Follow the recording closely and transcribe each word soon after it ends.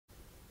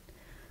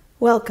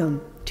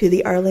Welcome to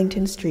the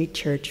Arlington Street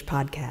Church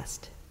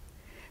podcast.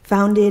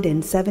 Founded in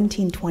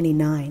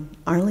 1729,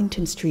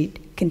 Arlington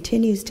Street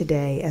continues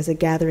today as a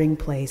gathering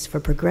place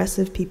for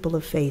progressive people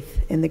of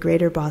faith in the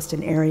greater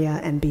Boston area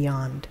and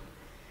beyond.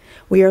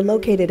 We are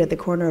located at the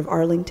corner of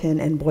Arlington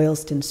and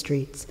Boylston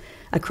Streets,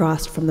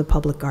 across from the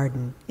Public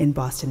Garden in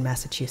Boston,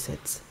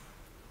 Massachusetts.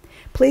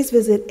 Please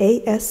visit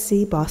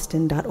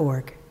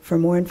ascboston.org for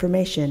more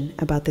information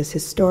about this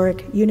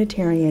historic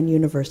Unitarian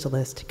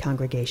Universalist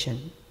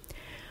congregation.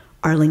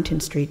 Arlington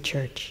Street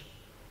Church,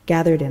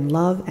 gathered in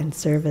love and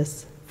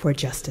service for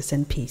justice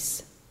and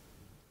peace.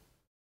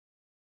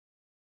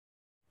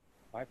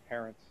 My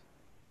parents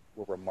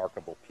were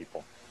remarkable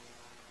people.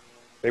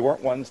 They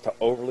weren't ones to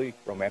overly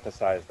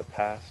romanticize the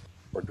past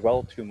or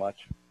dwell too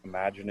much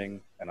imagining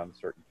an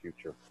uncertain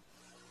future.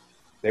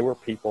 They were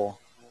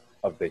people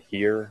of the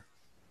here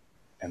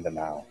and the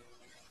now.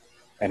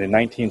 And in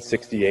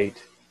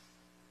 1968,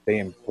 they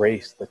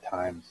embraced the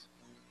times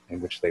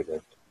in which they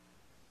lived.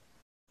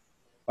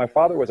 My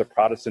father was a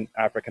Protestant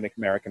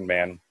African-American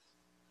man,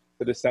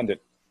 the descendant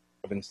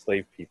of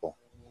enslaved people.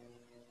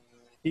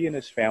 He and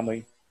his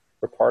family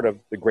were part of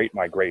the Great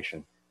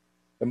Migration,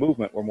 the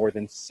movement where more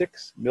than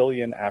 6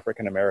 million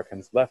African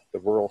Americans left the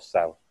rural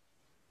South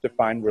to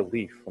find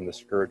relief from the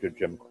scourge of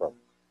Jim Crow.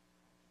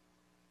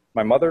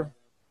 My mother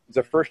is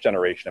a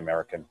first-generation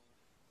American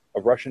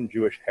of Russian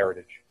Jewish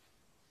heritage.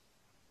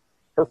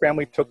 Her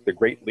family took the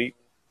Great Leap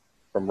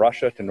from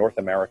Russia to North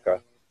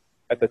America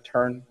at the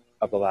turn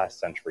of the last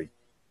century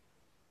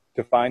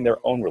to find their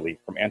own relief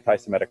from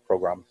anti-Semitic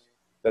pogroms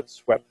that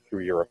swept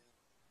through Europe.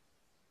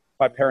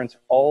 My parents'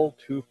 all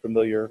too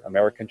familiar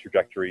American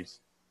trajectories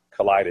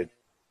collided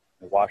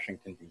in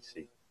Washington,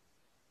 D.C.,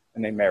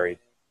 and they married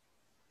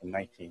in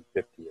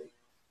 1958.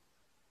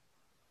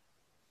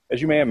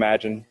 As you may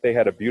imagine, they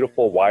had a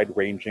beautiful,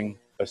 wide-ranging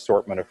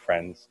assortment of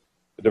friends,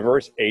 of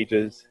diverse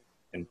ages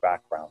and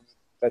backgrounds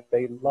that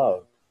they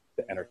loved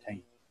to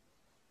entertain.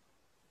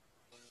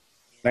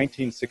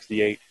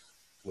 1968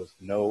 was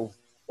no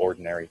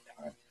ordinary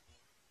time.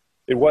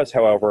 It was,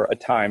 however, a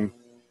time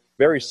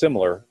very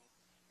similar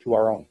to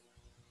our own,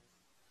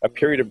 a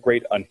period of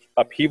great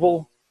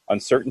upheaval,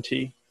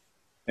 uncertainty,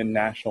 and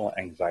national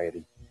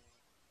anxiety.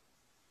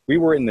 We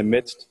were in the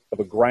midst of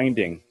a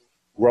grinding,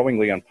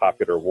 growingly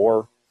unpopular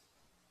war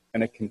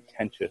and a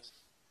contentious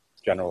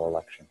general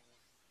election.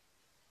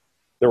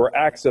 There were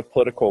acts of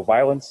political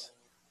violence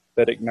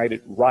that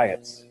ignited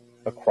riots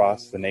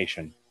across the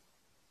nation,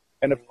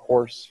 and of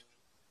course,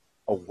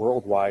 a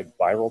worldwide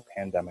viral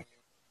pandemic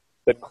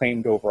that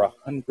claimed over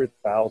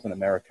 100,000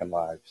 American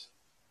lives.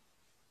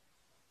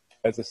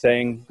 As the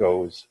saying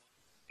goes,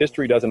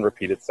 history doesn't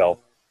repeat itself,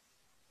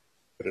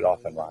 but it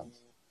often rhymes.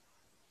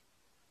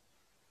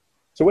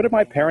 So what did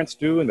my parents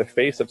do in the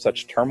face of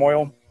such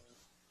turmoil?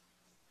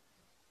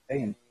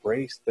 They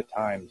embraced the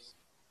times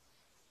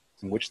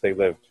in which they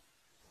lived,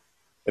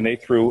 and they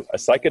threw a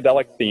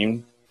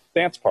psychedelic-themed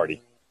dance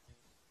party.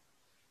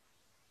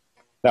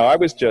 Now, I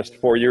was just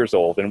 4 years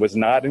old and was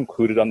not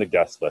included on the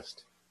guest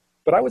list,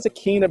 but I was a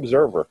keen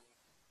observer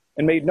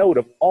and made note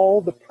of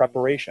all the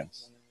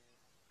preparations.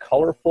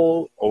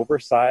 Colorful,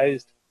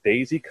 oversized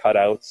daisy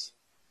cutouts,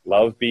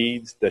 love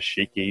beads,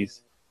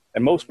 dashikis,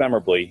 and most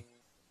memorably,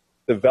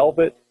 the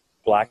velvet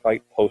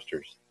blacklight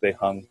posters they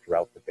hung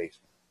throughout the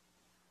basement.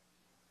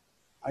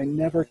 I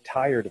never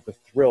tired of the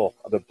thrill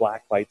of the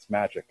blacklight's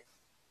magic.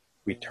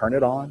 We turn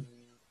it on,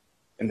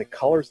 and the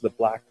colors of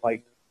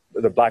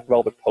the black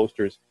velvet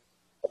posters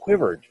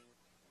quivered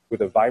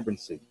with a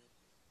vibrancy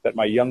that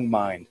my young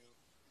mind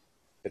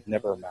had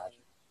never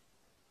imagined.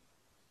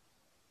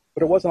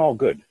 But it wasn't all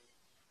good.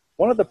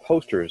 One of the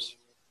posters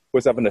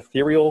was of an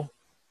ethereal,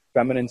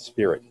 feminine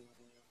spirit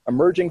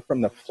emerging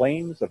from the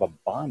flames of a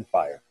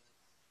bonfire,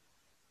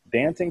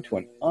 dancing to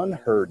an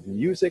unheard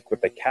music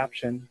with the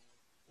caption,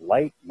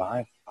 "Light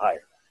my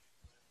fire."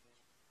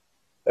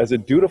 As a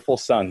dutiful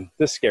son,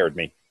 this scared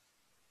me.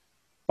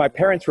 My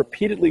parents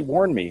repeatedly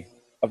warned me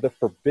of the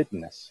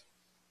forbiddenness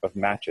of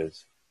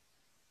matches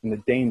and the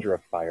danger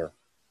of fire.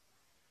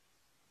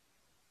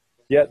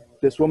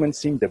 Yet this woman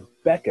seemed to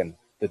beckon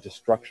the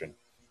destruction.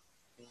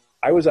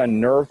 I was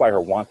unnerved by her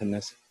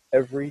wantonness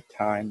every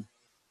time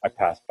I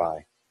passed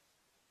by.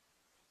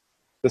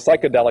 The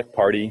psychedelic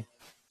party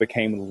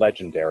became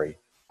legendary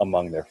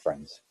among their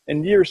friends.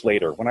 And years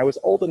later, when I was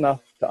old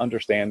enough to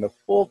understand the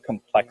full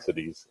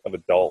complexities of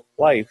adult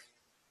life,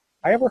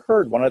 I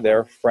overheard one of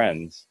their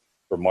friends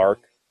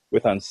remark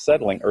with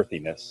unsettling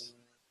earthiness,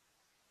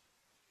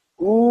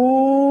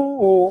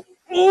 "Ooh,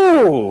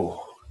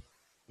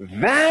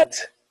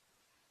 that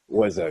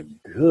was a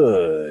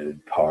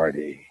good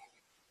party."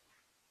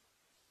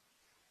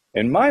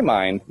 In my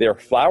mind, their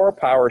flower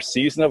power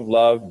season of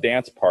love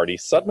dance party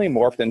suddenly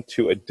morphed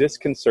into a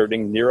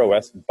disconcerting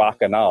Nero-esque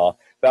bacchanal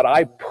that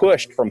I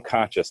pushed from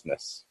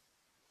consciousness.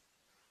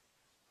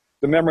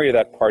 The memory of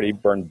that party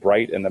burned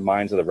bright in the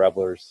minds of the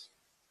revelers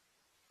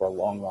for a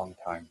long, long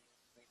time.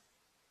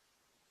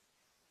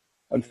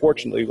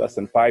 Unfortunately, less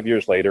than 5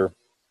 years later,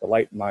 the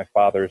light in my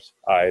father's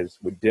eyes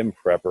would dim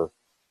forever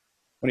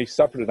when he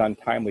suffered an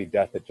untimely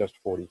death at just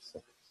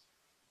 46.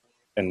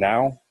 And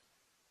now,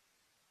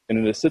 in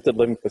an assisted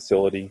living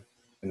facility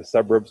in the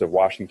suburbs of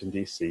Washington,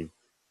 D.C.,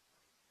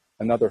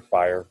 another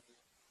fire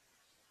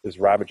is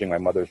ravaging my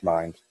mother's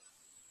mind,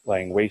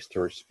 laying waste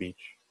to her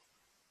speech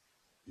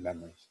and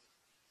memories.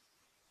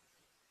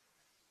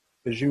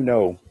 As you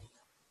know,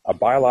 a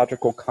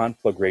biological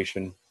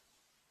conflagration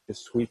is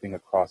sweeping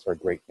across our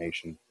great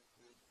nation,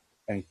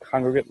 and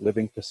congregate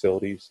living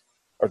facilities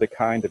are the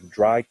kind of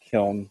dry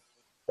kiln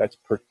that's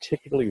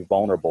particularly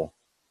vulnerable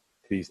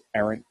to these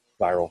errant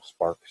viral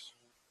sparks.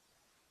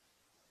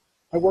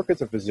 I work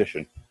as a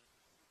physician,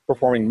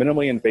 performing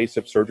minimally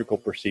invasive surgical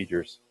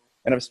procedures,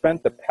 and have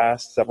spent the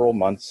past several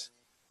months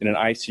in an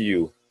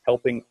ICU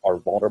helping our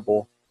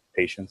vulnerable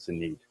patients in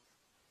need.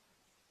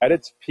 At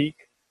its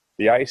peak,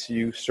 the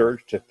ICU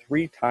surged to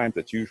 3 times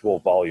its usual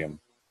volume.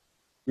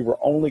 We were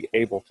only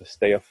able to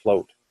stay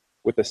afloat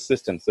with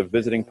assistance of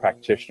visiting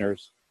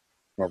practitioners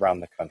from around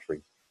the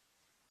country.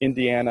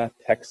 Indiana,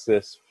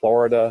 Texas,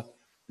 Florida,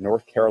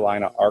 North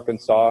Carolina,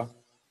 Arkansas,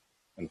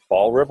 and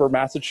Fall River,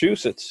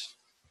 Massachusetts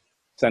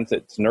sent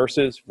its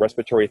nurses,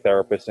 respiratory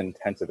therapists, and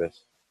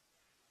intensivists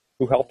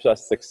who helped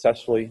us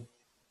successfully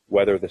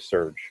weather the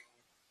surge.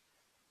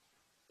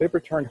 They've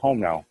returned home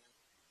now,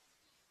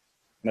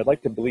 and I'd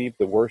like to believe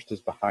the worst is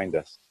behind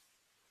us.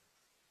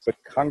 But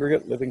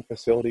congregate living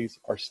facilities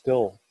are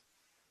still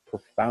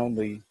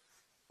profoundly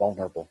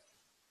vulnerable.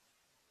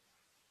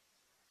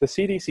 The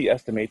CDC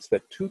estimates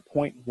that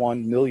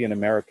 2.1 million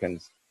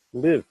Americans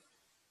live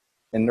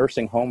in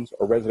nursing homes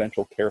or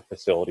residential care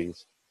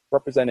facilities,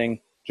 representing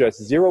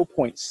just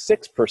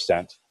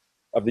 0.6%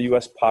 of the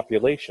US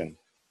population.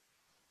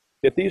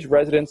 Yet these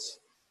residents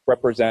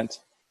represent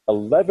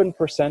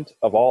 11%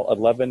 of all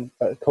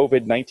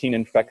COVID-19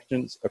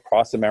 infections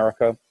across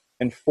America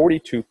and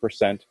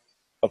 42%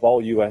 of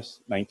all US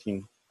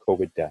 19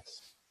 COVID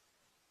deaths.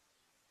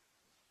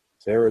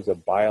 There is a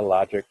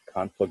biologic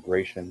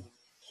conflagration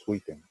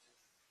sweeping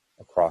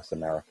across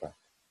America,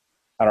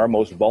 and our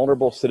most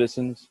vulnerable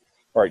citizens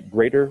are at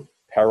greater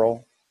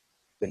peril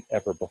than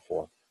ever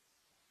before.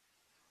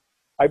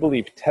 I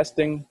believe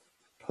testing,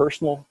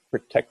 personal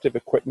protective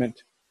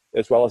equipment,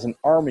 as well as an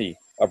army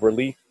of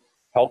relief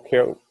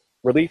healthcare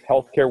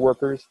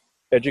workers,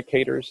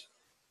 educators,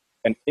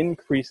 and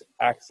increased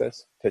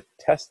access to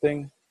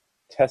testing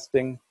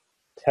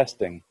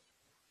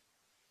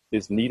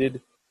is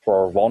needed for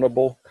our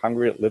vulnerable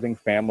congregate living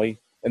family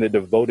and the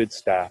devoted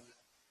staff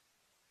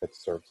that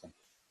serves them.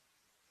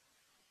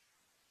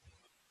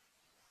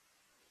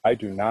 I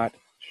do not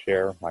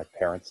share my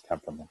parents'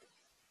 temperament.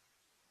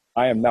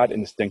 I am not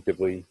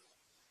instinctively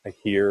a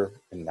here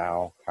and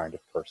now kind of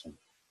person.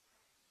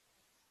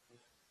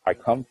 I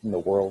come from the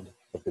world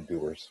of the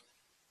doers.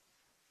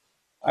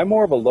 I'm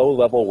more of a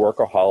low-level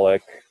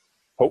workaholic,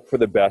 hope for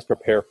the best,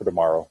 prepare for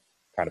tomorrow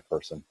kind of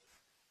person.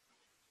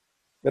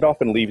 It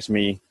often leaves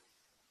me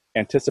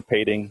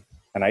anticipating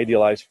an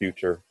idealized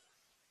future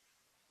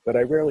that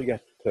I rarely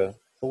get to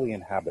fully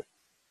inhabit.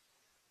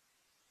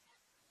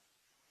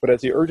 But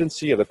as the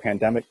urgency of the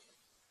pandemic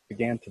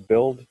began to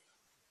build,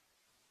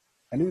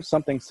 I knew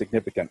something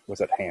significant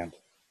was at hand.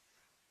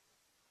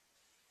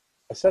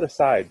 I set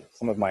aside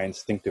some of my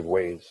instinctive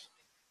ways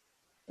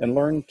and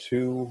learned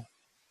to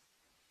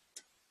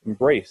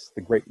embrace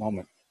the great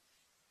moment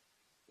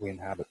we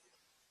inhabit.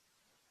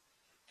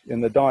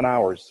 In the dawn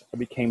hours, I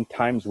became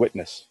time's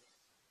witness,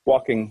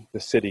 walking the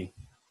city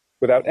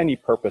without any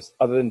purpose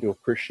other than to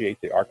appreciate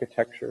the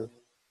architecture,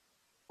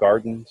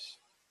 gardens,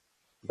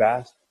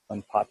 vast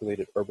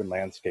unpopulated urban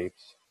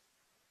landscapes,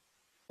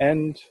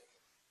 and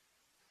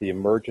the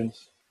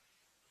emergence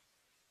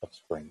of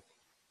spring.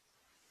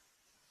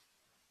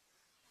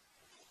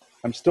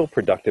 I'm still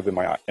productive in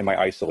my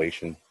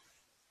isolation.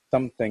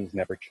 Some things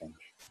never change.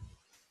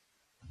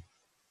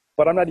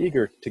 But I'm not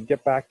eager to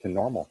get back to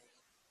normal.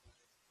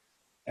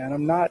 And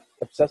I'm not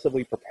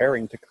obsessively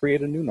preparing to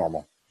create a new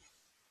normal.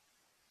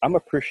 I'm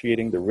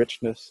appreciating the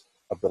richness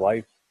of the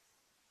life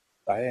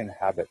I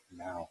inhabit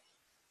now.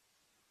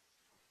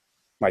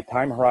 My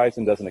time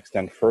horizon doesn't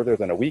extend further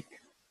than a week,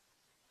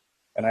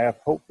 and I have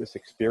hope this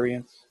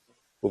experience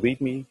will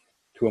lead me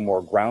to a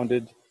more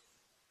grounded,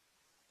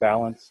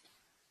 balanced,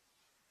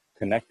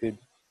 connected,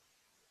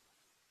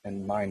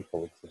 and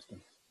mindful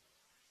existence.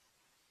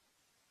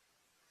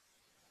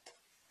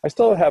 I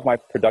still have my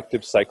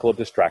productive cycle of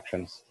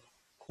distractions: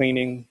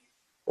 cleaning,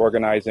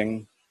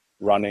 organizing,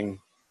 running,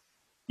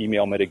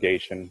 email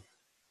mitigation,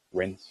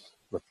 rinse,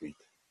 repeat.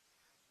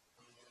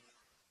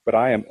 But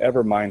I am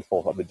ever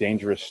mindful of the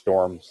dangerous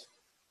storms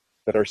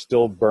that are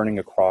still burning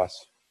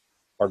across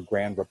our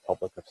grand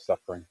republic of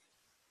suffering.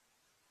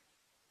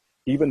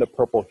 Even the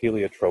purple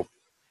heliotrope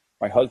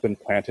my husband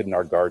planted in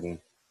our garden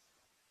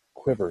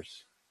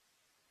quivers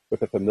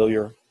with a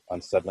familiar,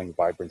 unsettling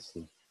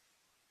vibrancy,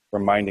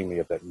 reminding me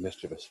of that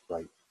mischievous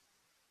fright.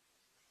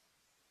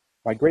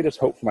 My greatest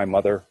hope for my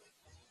mother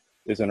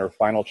is in her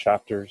final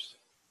chapters.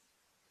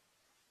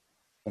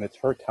 When it's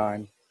her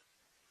time,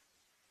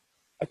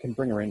 I can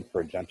bring her in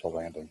for a gentle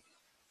landing.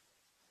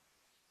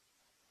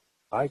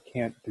 I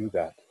can't do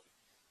that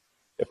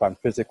if I'm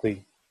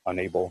physically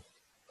unable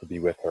to be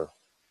with her.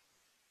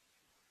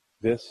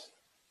 This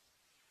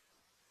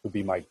would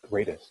be my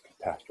greatest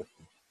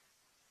catastrophe.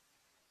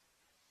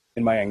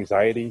 In my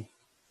anxiety,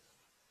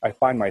 I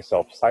find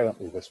myself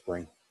silently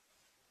whispering,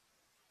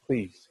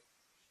 "Please,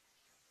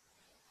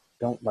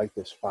 don't light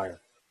this fire."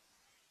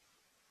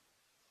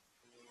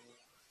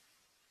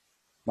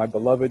 My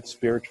beloved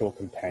spiritual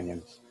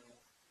companions,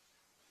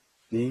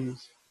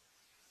 these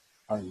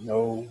are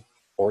no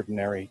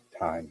ordinary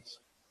times.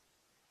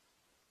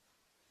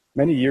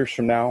 Many years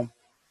from now,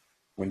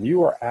 when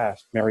you are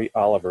asked Mary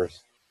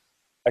Oliver's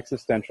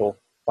existential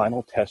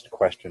final test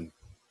question,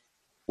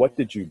 what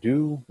did you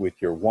do with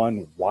your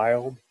one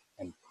wild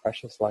and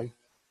precious life?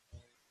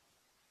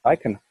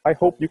 I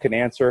hope you can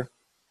answer,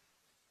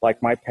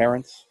 like my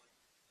parents,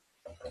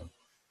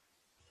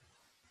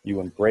 you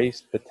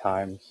embraced the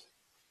times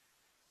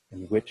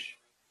in which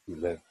you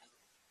live.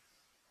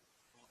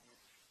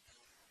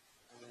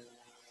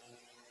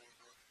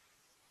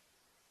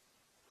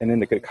 And in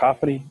the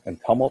cacophony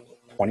and tumult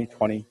of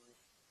 2020,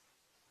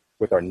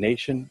 with our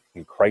nation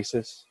in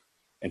crisis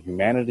and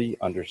humanity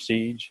under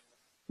siege,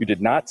 you did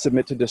not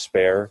submit to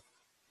despair,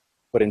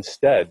 but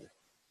instead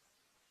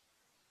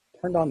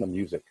turned on the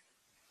music,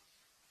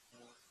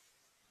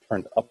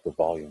 turned up the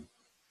volume.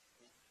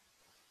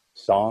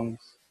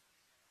 Songs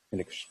in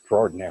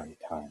extraordinary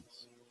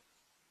times,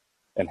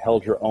 and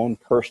held your own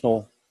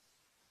personal,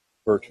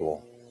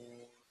 virtual,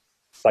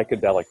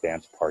 psychedelic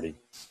dance party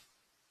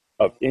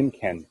of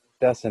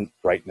incandescent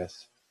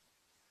brightness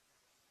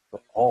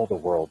for all the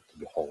world to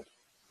behold.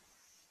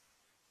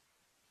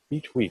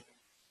 Each week,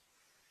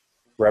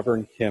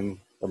 Reverend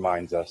Kim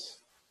reminds us,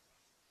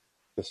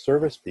 the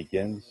service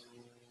begins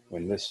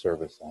when this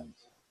service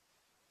ends.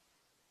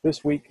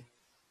 This week,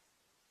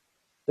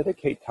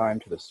 dedicate time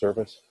to the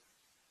service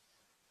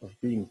of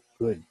being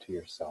good to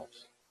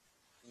yourselves.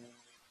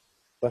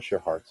 Bless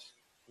your hearts.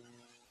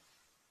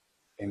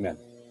 Amen.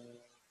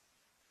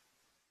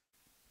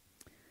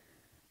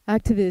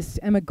 Activist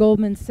Emma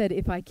Goldman said,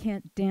 "If I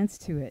can't dance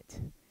to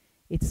it,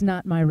 it's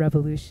not my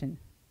revolution."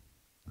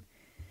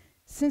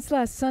 Since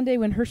last Sunday,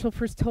 when Herschel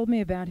first told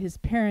me about his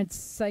parents'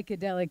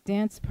 psychedelic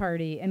dance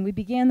party, and we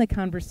began the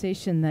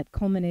conversation that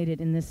culminated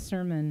in this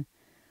sermon,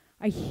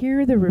 I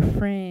hear the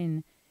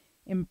refrain,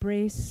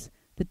 "Embrace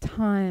the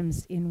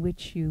times in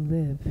which you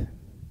live."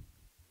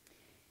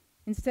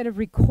 Instead of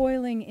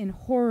recoiling in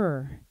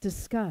horror,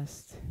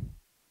 disgust,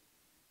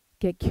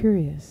 get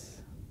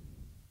curious,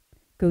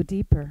 go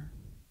deeper.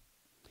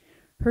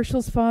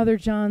 Herschel's father,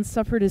 John,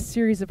 suffered a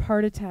series of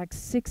heart attacks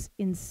 6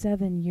 in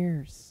 7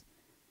 years.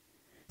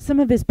 Some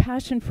of his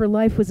passion for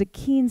life was a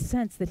keen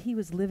sense that he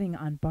was living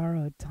on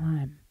borrowed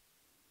time.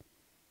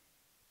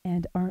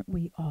 And aren't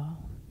we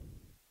all?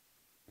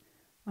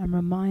 I'm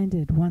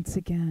reminded once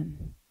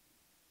again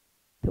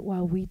that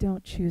while we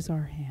don't choose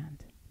our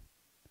hand,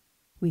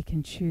 we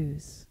can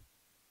choose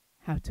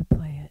how to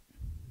play it.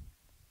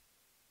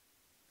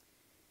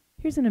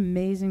 Here's an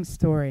amazing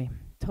story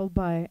told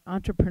by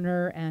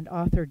entrepreneur and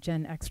author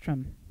Jen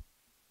Ekstrom.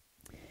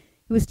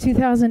 It was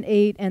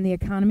 2008 and the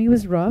economy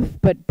was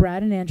rough, but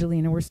Brad and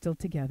Angelina were still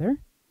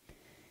together.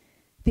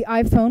 The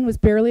iPhone was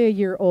barely a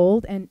year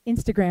old and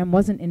Instagram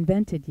wasn't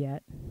invented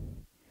yet.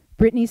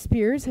 Britney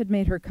Spears had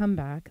made her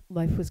comeback.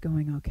 Life was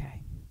going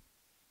okay.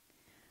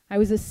 I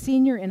was a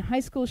senior in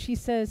high school, she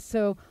says,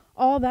 so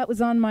all that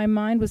was on my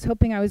mind was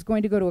hoping I was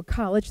going to go to a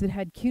college that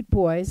had cute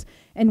boys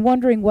and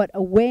wondering what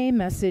away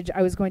message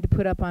I was going to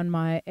put up on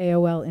my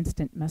AOL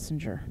Instant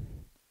Messenger.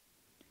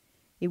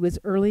 It was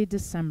early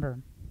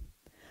December.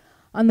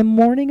 On the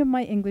morning of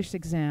my English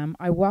exam,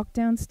 I walked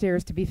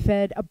downstairs to be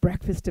fed a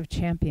breakfast of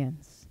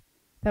champions.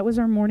 That was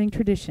our morning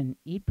tradition,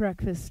 eat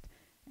breakfast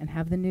and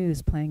have the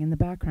news playing in the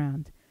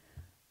background.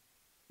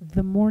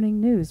 The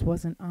morning news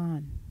wasn't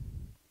on.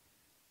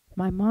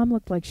 My mom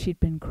looked like she'd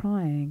been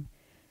crying,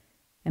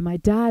 and my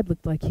dad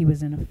looked like he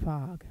was in a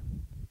fog.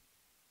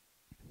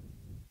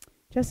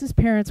 Jess's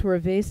parents were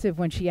evasive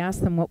when she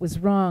asked them what was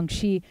wrong.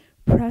 She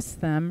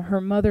pressed them.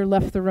 Her mother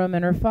left the room,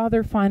 and her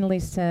father finally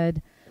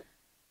said,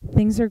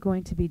 "Things are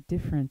going to be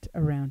different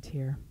around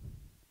here.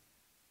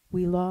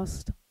 We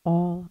lost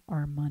all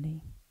our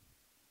money,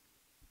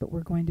 but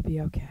we're going to be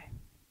okay."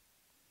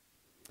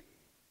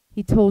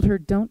 He told her,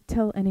 "Don't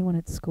tell anyone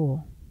at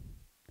school.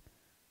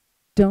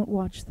 Don't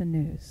watch the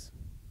news.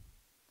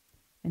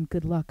 And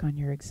good luck on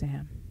your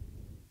exam."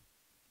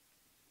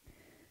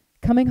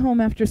 Coming home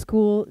after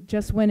school,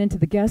 Jess went into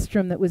the guest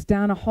room that was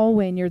down a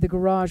hallway near the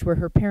garage where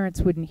her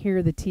parents wouldn't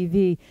hear the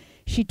TV.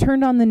 She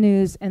turned on the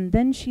news, and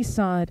then she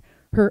saw it,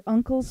 her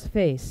uncle's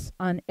face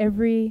on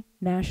every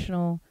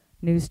national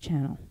news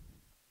channel.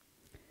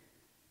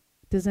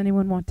 Does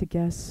anyone want to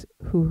guess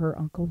who her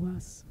uncle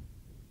was?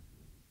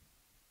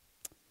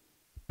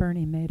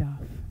 Bernie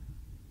Madoff.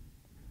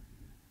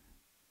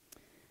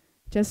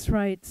 Jess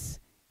writes,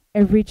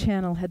 every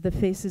channel had the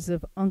faces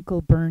of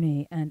Uncle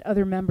Bernie and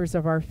other members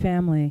of our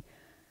family.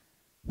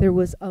 There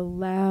was a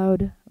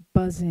loud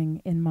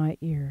buzzing in my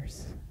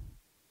ears.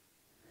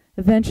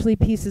 Eventually,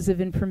 pieces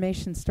of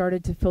information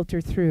started to filter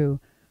through.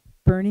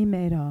 Bernie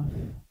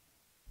Madoff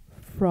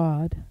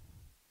fraud,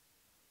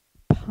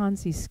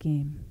 Ponzi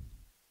scheme,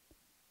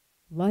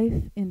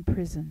 life in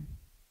prison,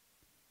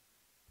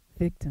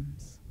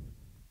 victims.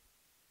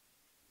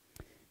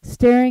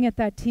 Staring at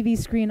that TV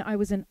screen, I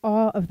was in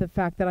awe of the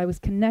fact that I was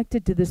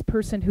connected to this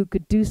person who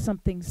could do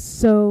something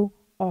so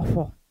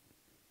awful.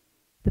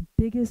 The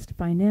biggest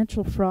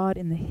financial fraud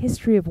in the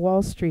history of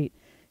Wall Street,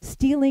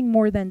 stealing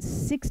more than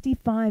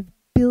 $65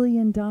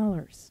 billion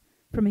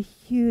from a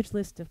huge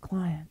list of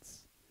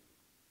clients.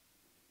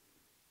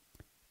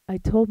 I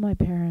told my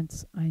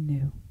parents I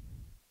knew.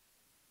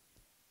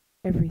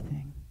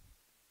 Everything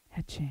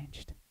had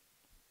changed.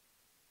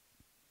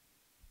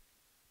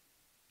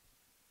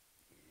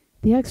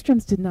 The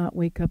Ekstroms did not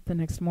wake up the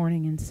next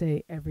morning and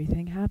say,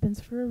 everything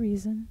happens for a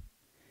reason.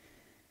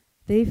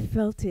 They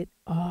felt it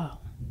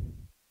all.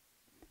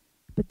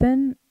 But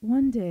then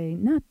one day,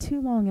 not too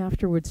long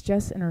afterwards,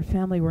 Jess and her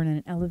family were in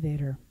an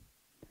elevator.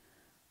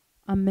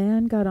 A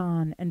man got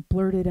on and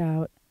blurted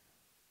out,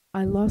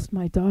 I lost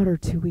my daughter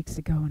 2 weeks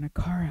ago in a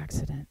car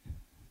accident.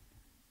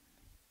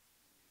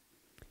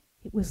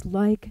 It was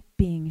like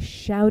being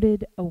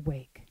shouted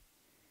awake.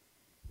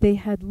 They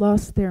had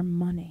lost their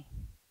money,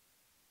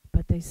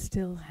 but they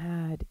still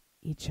had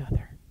each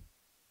other.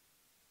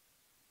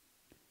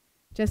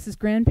 Jess's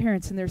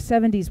grandparents in their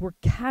 70s were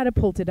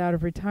catapulted out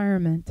of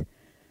retirement,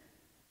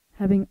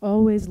 having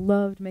always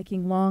loved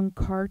making long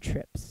car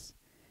trips.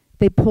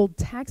 They pulled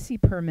taxi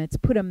permits,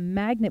 put a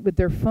magnet with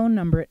their phone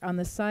number on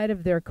the side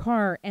of their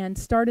car, and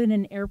started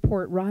an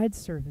airport ride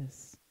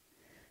service.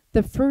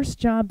 The first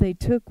job they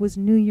took was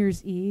New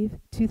Year's Eve,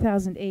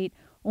 2008,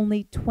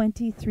 only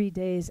 23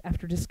 days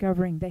after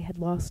discovering they had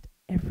lost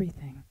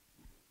everything.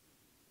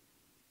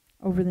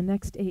 Over the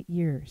next 8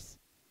 years,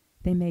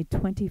 they made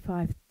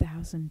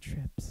 25,000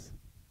 trips.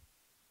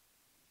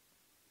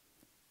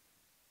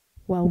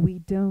 While we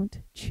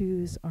don't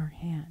choose our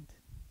hand,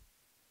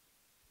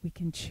 we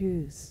can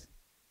choose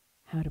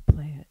how to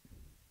play it.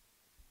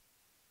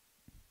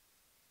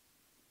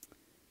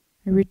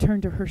 I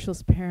returned to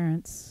Herschel's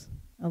parents,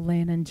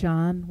 Elaine and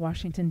John,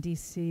 Washington,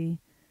 D.C.,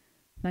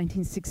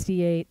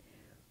 1968,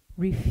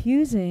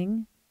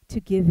 refusing to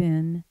give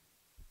in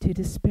to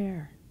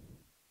despair.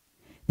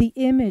 The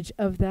image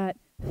of that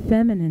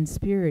feminine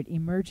spirit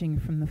emerging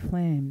from the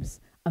flames,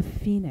 a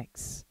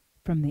phoenix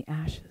from the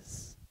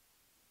ashes.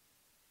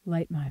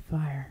 Light my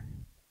fire.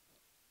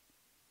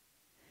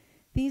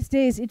 These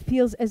days, it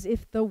feels as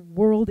if the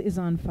world is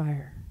on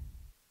fire.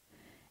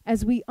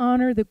 As we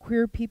honor the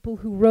queer people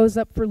who rose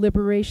up for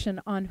liberation,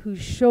 on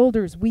whose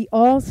shoulders we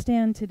all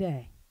stand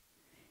today,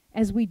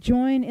 as we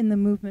join in the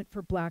movement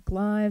for Black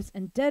lives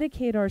and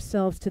dedicate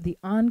ourselves to the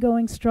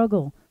ongoing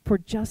struggle for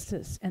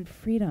justice and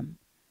freedom,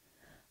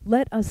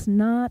 let us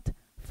not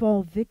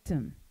fall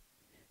victim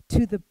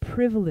to the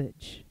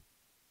privilege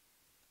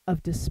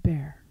of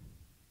despair.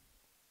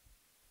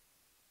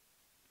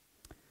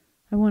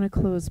 I want to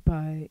close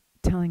by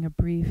telling a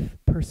brief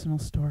personal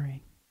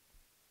story.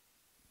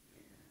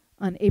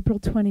 On April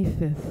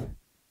 25th,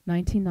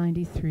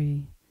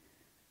 1993,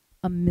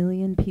 1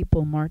 million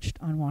people marched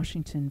on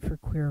Washington for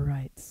queer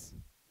rights.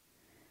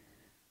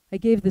 I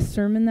gave the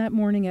sermon that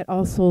morning at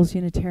All Souls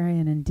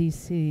Unitarian in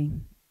D.C.,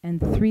 and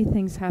 3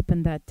 things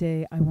happened that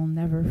day I will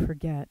never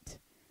forget.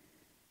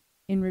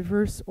 In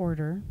reverse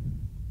order,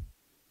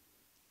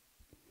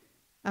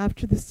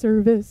 after the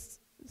service,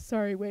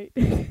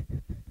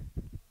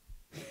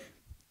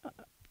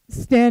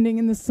 standing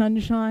in the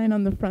sunshine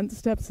on the front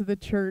steps of the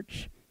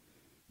church,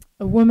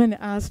 a woman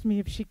asked me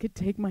if she could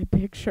take my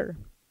picture,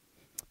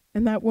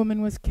 and that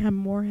woman was Kem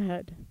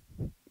Moorhead.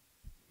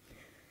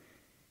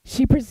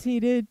 She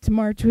proceeded to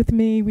march with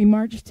me. We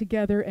marched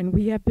together, and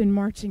we have been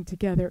marching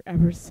together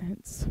ever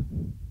since.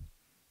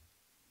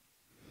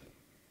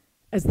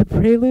 As the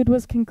prelude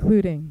was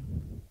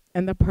concluding,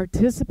 and the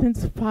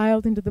participants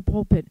filed into the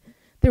pulpit,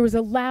 there was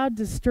a loud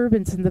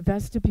disturbance in the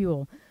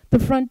vestibule. The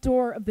front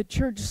door of the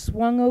church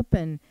swung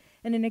open,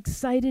 and an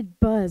excited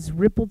buzz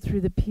rippled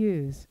through the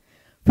pews.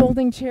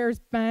 Folding chairs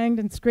banged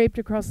and scraped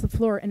across the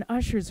floor, and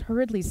ushers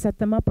hurriedly set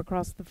them up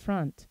across the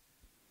front.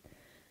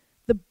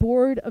 The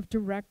board of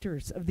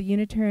directors of the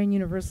Unitarian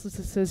Universalist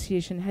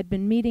Association had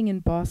been meeting in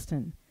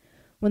Boston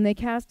when they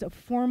cast a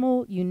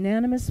formal,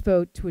 unanimous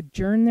vote to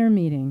adjourn their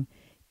meeting,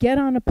 get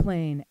on a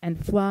plane,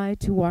 and fly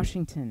to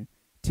Washington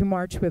to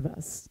march with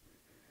us.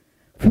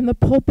 From the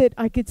pulpit,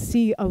 I could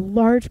see a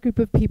large group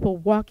of people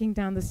walking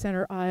down the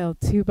center aisle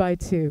 2 by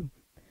 2.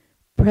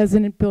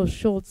 President Bill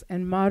Schultz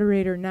and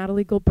moderator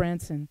Natalie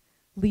Gulbranson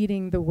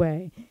leading the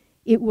way.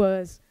 It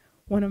was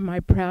one of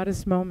my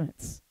proudest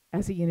moments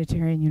as a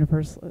Unitarian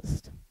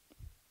Universalist.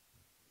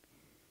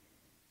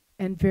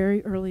 And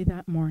very early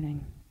that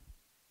morning,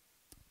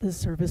 the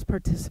service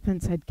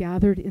participants had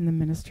gathered in the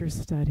minister's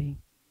study.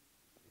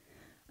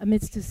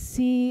 Amidst a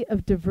sea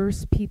of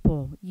diverse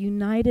people,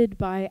 united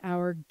by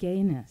our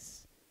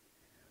gayness,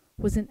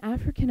 was an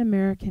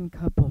African-American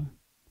couple,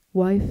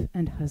 wife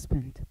and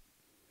husband.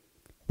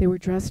 They were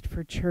dressed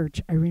for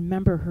church. I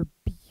remember her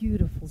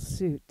beautiful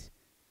suit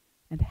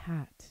and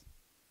hat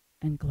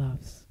and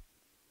gloves.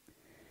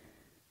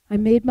 I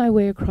made my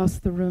way across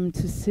the room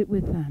to sit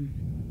with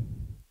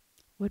them.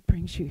 What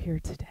brings you here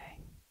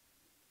today?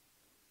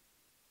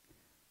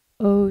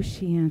 Oh,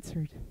 she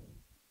answered,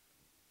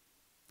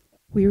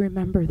 we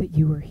remember that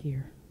you were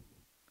here.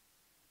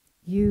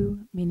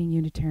 You, meaning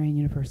Unitarian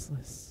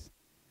Universalists.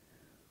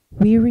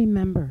 We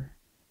remember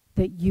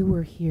that you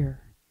were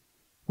here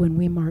when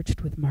we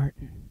marched with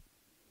Martin.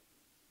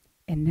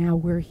 And now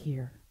we're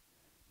here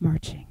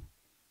marching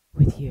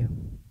with you.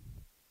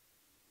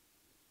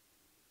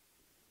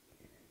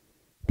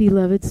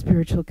 Beloved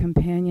spiritual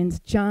companions,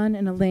 John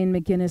and Elaine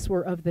McGinnis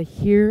were of the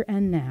here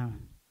and now.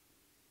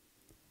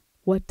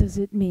 What does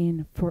it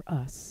mean for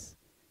us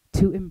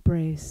to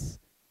embrace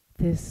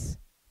this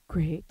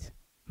great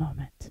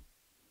moment?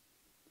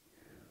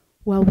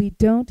 While we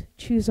don't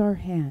choose our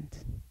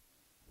hand,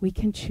 we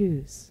can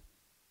choose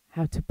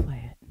how to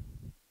play it.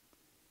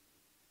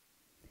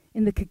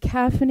 In the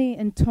cacophony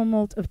and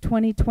tumult of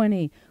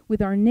 2020,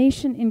 with our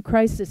nation in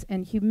crisis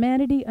and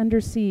humanity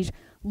under siege,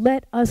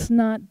 let us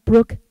not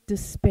brook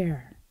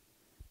despair,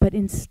 but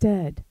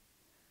instead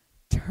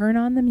turn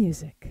on the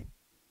music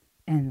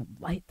and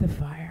light the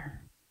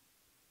fire.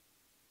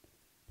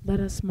 Let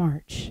us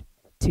march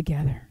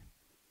together.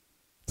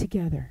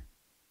 Together,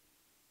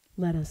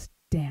 let us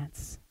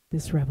dance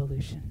this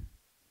revolution.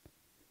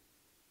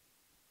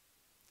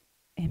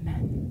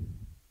 Amen.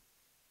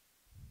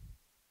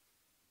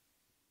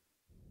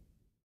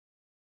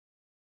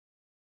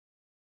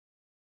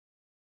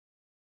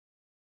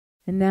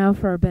 And now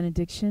for our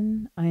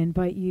benediction, I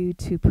invite you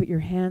to put your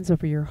hands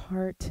over your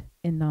heart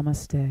in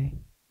Namaste.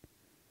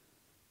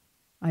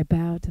 I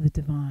bow to the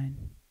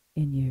divine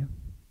in you.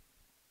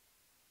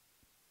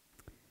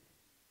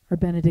 Our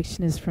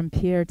benediction is from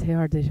Pierre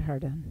Teilhard de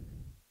Chardin.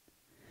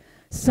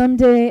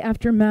 Someday,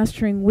 after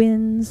mastering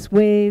winds,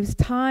 waves,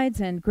 tides,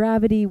 and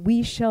gravity,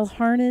 we shall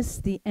harness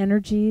the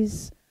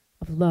energies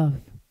of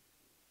love.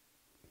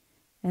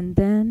 And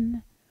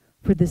then,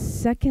 for the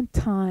second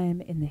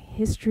time in the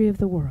history of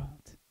the world,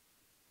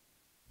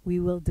 we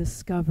will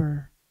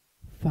discover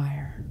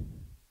fire.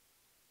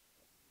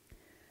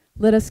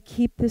 Let us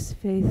keep this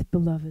faith,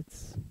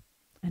 beloveds,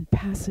 and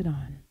pass it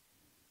on.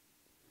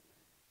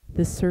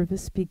 The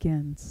service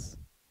begins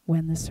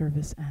when the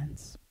service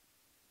ends.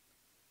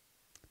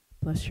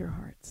 Bless your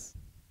hearts.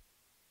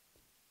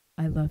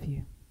 I love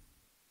you.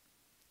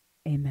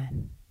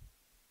 Amen.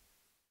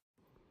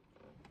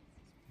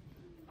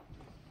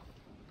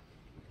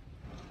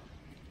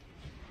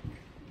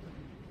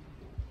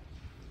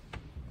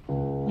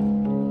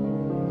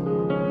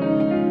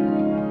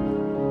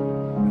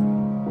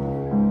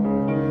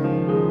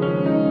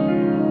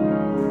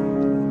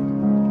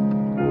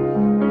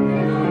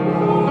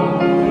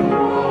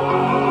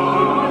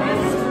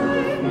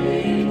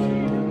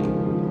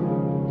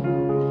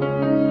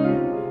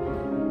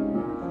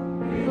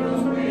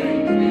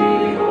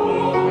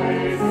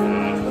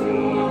 Always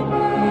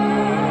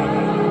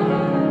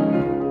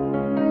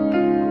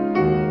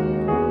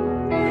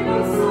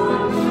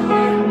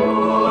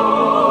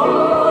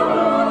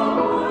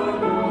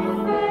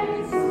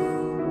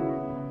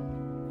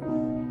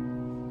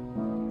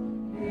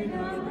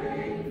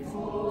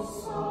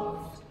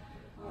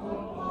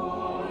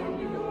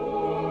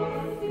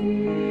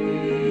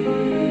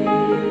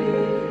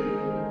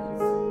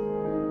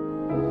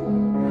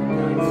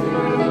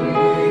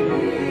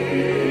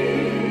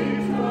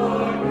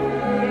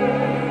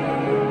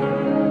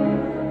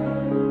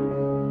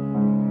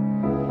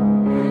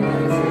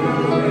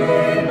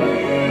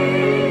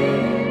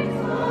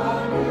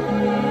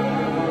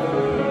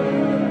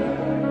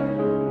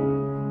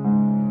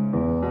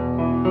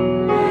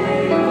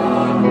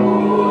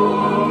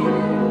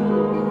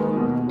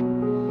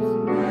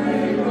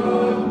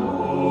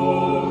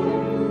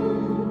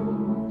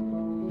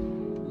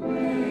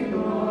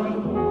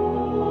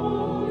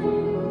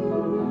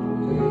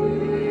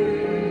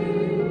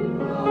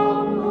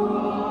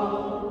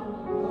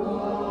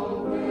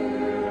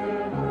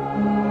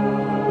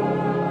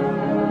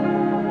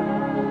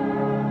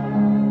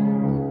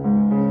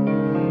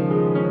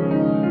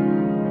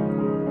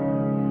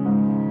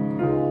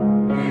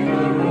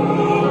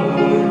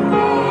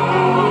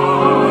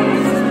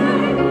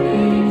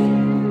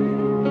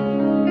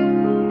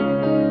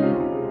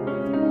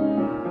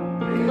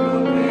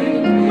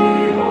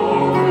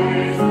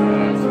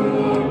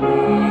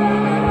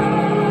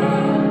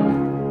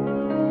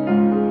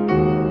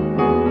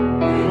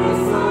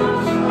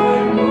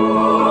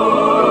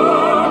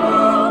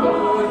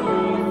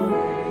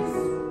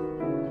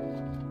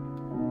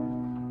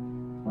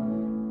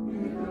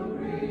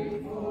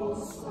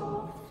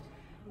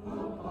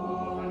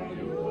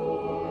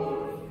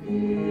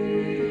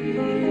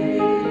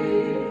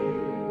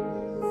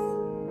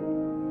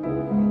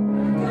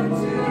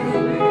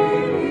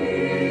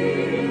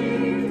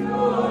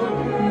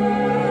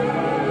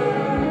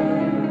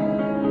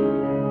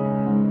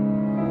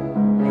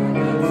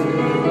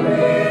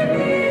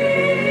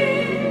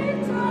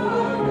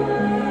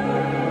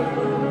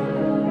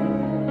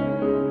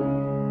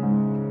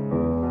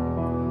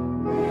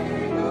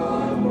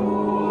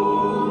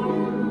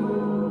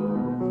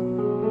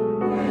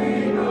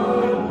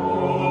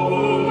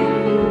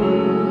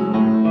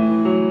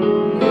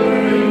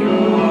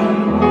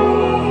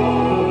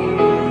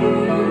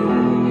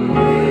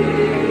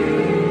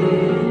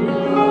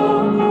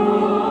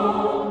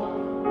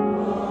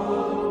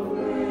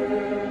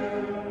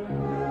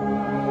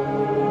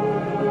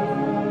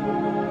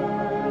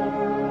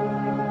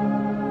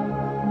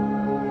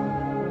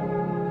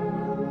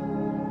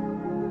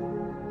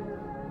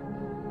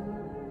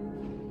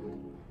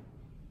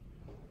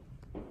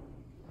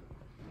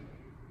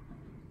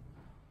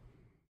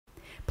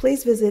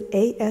please visit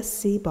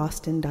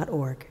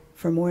ascboston.org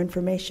for more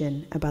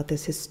information about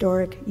this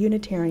historic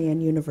Unitarian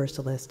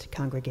Universalist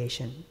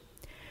congregation.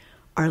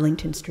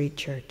 Arlington Street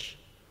Church,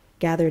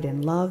 gathered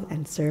in love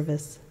and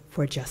service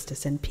for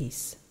justice and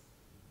peace.